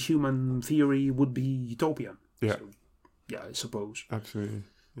 anti-human theory would be utopian. Yeah, so, yeah, I suppose. Absolutely.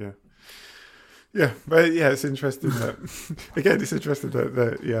 Yeah. Yeah, but it's interesting that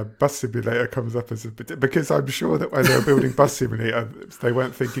Bus Simulator comes up as a bit, because I'm sure that when they were building Bus Simulator, they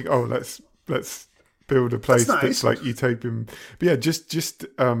weren't thinking, oh, let's build a place that's like utopian. But yeah, just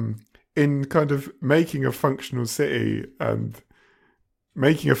in kind of making a functional city and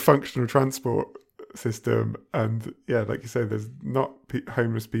making a functional transport system, and like you say, there's not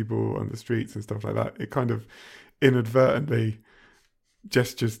homeless people on the streets and stuff like that. It kind of inadvertently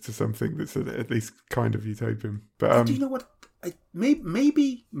gestures to something that's at least kind of utopian. But do you know what?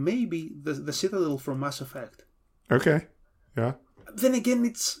 Maybe the Citadel from Mass Effect. Okay. Yeah. Then again,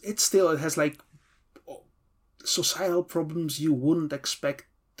 it has like societal problems you wouldn't expect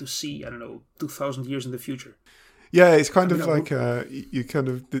to see. I don't know, 2,000 years in the future. Yeah, it's kind of like you kind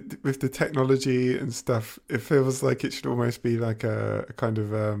of with the technology and stuff. It feels like it should almost be like a kind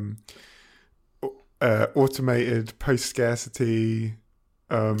of automated, post scarcity.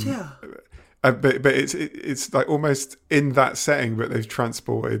 Yeah. But it's like almost in that setting, but they've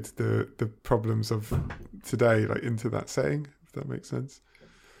transported the problems of today like into that setting. If that makes sense.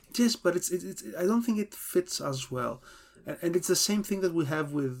 Yes, but it's I don't think it fits as well, and it's the same thing that we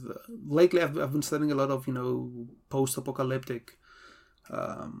have with lately. I've been studying a lot of post-apocalyptic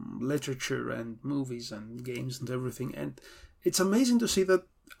literature and movies and games and everything, and it's amazing to see that.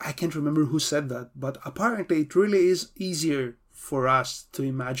 I can't remember who said that, but apparently it really is easier for us to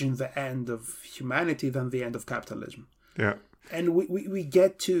imagine the end of humanity than the end of capitalism. Yeah. And we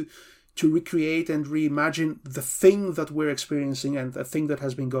get to recreate and reimagine the thing that we're experiencing and the thing that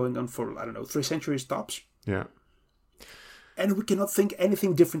has been going on for, 3 centuries tops. Yeah. And we cannot think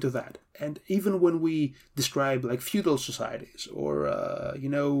anything different to that. And even when we describe like feudal societies or,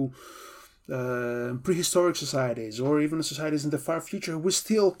 prehistoric societies or even societies in the far future, we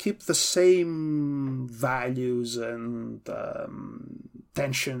still keep the same values and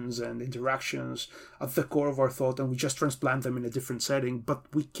tensions and interactions at the core of our thought, and we just transplant them in a different setting, but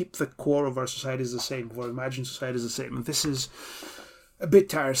we keep the core of our societies the same, of our imagined societies the same, and this is a bit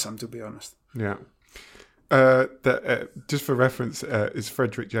tiresome, to be honest. Yeah. Just for reference, is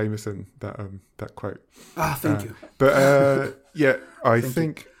Frederick Jameson, that quote. Thank you. But yeah, I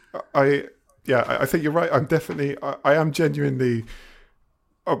think you're right. I am genuinely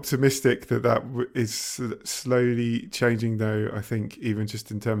optimistic that is slowly changing, though. I think even just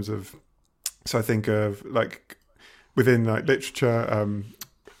in terms of, so I think of like within like literature,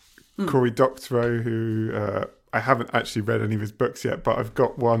 Cory Doctorow, who I haven't actually read any of his books yet, but I've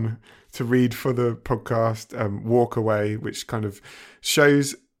got one to read for the podcast, Walk Away, which kind of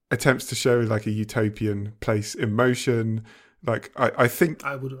attempts to show like a utopian place in motion. Like I think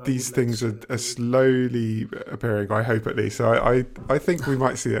these things are slowly appearing. I hope at least. So I think we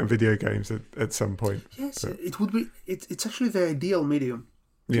might see it in video games at some point. Yes, it would be. It's actually the ideal medium.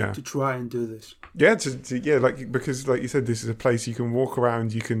 To try and do this. Yeah, because like you said, this is a place you can walk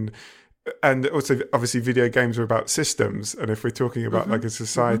around. You can, and also obviously video games are about systems. And if we're talking about like a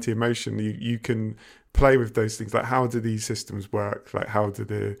society emotion, you can play with those things. Like how do these systems work? Like how do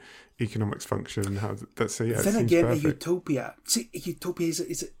the economics function? Then again, perfect. a utopia. See, a utopia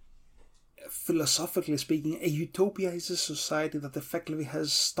is philosophically speaking, a utopia is a society that effectively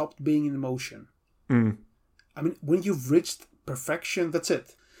has stopped being in motion. Mm. I mean, when you've reached perfection, that's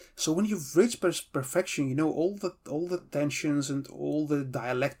it. So when you've reached perfection, all the tensions and all the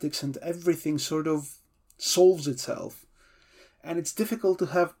dialectics and everything sort of solves itself, and it's difficult to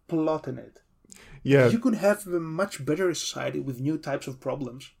have plot in it. Yeah, you could have a much better society with new types of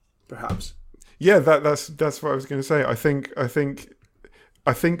problems. Perhaps. Yeah, that's what I was going to say. I think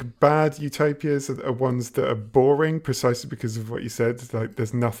bad utopias are ones that are boring precisely because of what you said. Like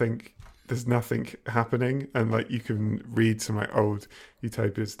there's nothing happening, and like you can read some like old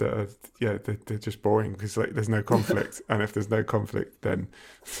utopias that are they're just boring because like there's no conflict, and if there's no conflict, then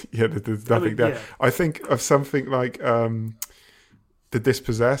there's nothing there. Yeah. I think of something like The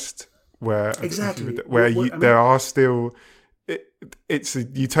Dispossessed, where there are still. It's a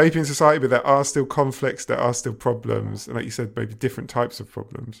utopian society, but there are still conflicts, there are still problems, and like you said, maybe different types of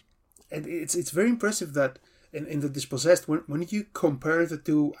problems. And it's very impressive that in The Dispossessed, when you compare the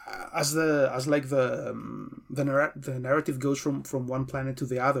two, as the narrative goes from one planet to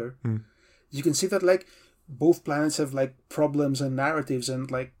the other, you can see that like both planets have like problems and narratives,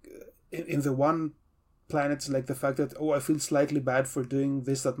 and like in the one planet, like the fact that I feel slightly bad for doing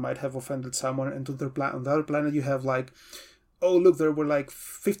this that might have offended someone, and on the other planet you have like, oh, look, there were like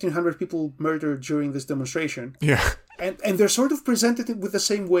 1,500 people murdered during this demonstration. Yeah. And they're sort of presented with the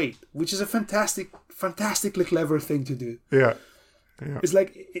same weight, which is a fantastically clever thing to do. Yeah. It's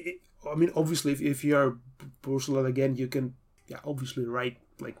like, obviously, if you are Ursula Le Guin, you can obviously write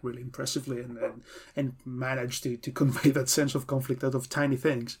like really impressively and manage to convey that sense of conflict out of tiny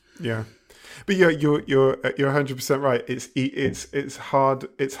things. Yeah. But you're 100% right. It's hard.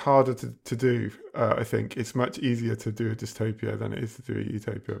 It's harder to do. I think it's much easier to do a dystopia than it is to do a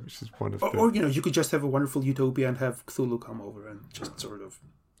utopia, which is one of. Or you could just have a wonderful utopia and have Cthulhu come over and just sort of.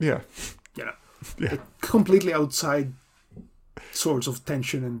 Yeah. Completely outside sorts of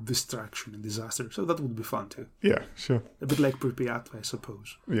tension and distraction and disaster. So that would be fun too. Yeah, sure. A bit like Pripyat, I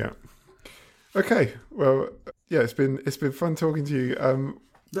suppose. Yeah. Okay. Well, yeah. It's been fun talking to you.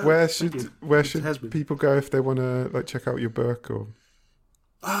 Where should people go if they want to like check out your book or?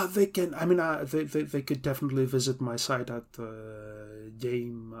 They can. I mean, they could definitely visit my site at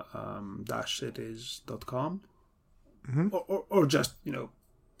game-cities.com, or just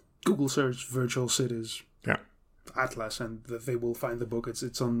Google search virtual cities. Yeah. Atlas, and they will find the book.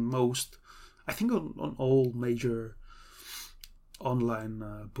 It's on most. I think on all major online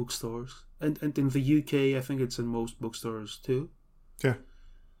bookstores, and in the UK, I think it's in most bookstores too. Yeah,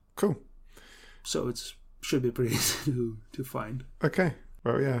 cool. So it should be pretty easy to find. Okay,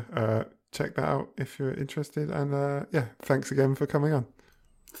 well, yeah, check that out if you're interested, and yeah, thanks again for coming on.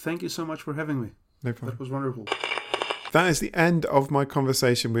 Thank you so much for having me. No problem. That was wonderful. That is the end of my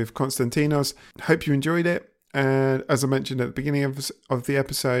conversation with Konstantinos. Hope you enjoyed it. And as I mentioned at the beginning of the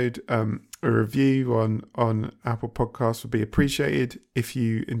episode, a review on Apple Podcasts would be appreciated. If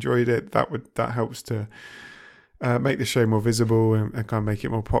you enjoyed it, that helps to make the show more visible and kind of make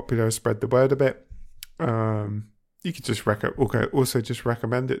it more popular, spread the word a bit. You could just also just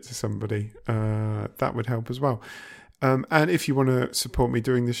recommend it to somebody. That would help as well. And if you want to support me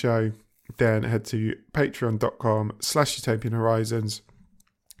doing the show, then head to patreon.com/Utopian Horizons.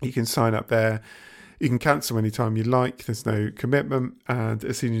 You can sign up there. You can cancel anytime you like. There's no commitment. And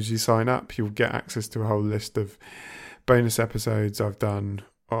as soon as you sign up, you'll get access to a whole list of bonus episodes I've done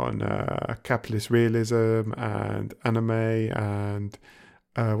on capitalist realism and anime. And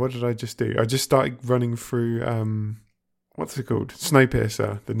what did I just do? I just started running through, what's it called?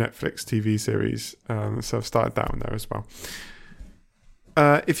 Snowpiercer, the Netflix TV series. So I've started that one there as well.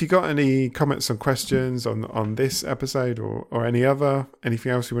 If you got any comments or questions on this episode or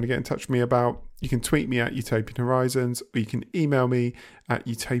anything else you want to get in touch with me about, you can tweet me at Utopian Horizons, or you can email me at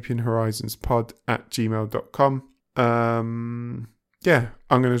utopianhorizonspod@gmail.com. Yeah,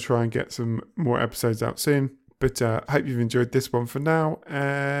 I'm going to try and get some more episodes out soon, but I hope you've enjoyed this one for now,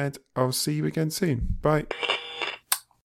 and I'll see you again soon. Bye.